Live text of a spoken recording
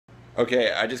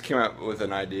Okay, I just came up with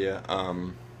an idea.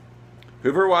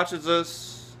 Whoever watches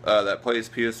this that plays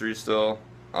PS3 still,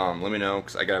 let me know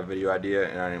because I got a video idea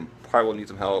and I probably will need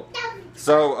some help.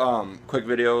 So, quick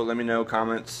video. Let me know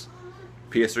comments.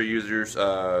 PS3 users,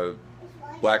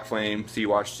 Black Flame, C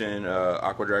Washington,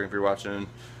 Aqua Dragon if you're watching,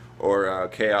 or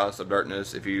Chaos of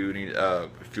Darkness if you need,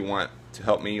 if you want to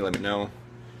help me. Let me know,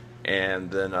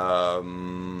 and then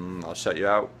I'll shut you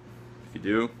out if you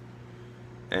do.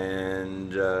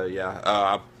 And yeah,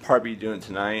 I'll probably be doing it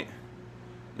tonight.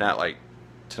 Not like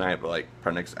tonight, but like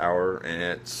probably next hour. And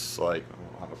it's like,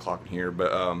 oh, I have a clock in here,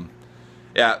 but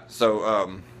yeah.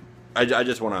 So I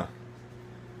just want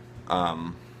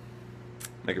to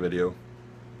make a video,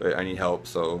 but I need help.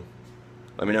 So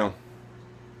let me know.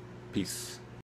 Peace.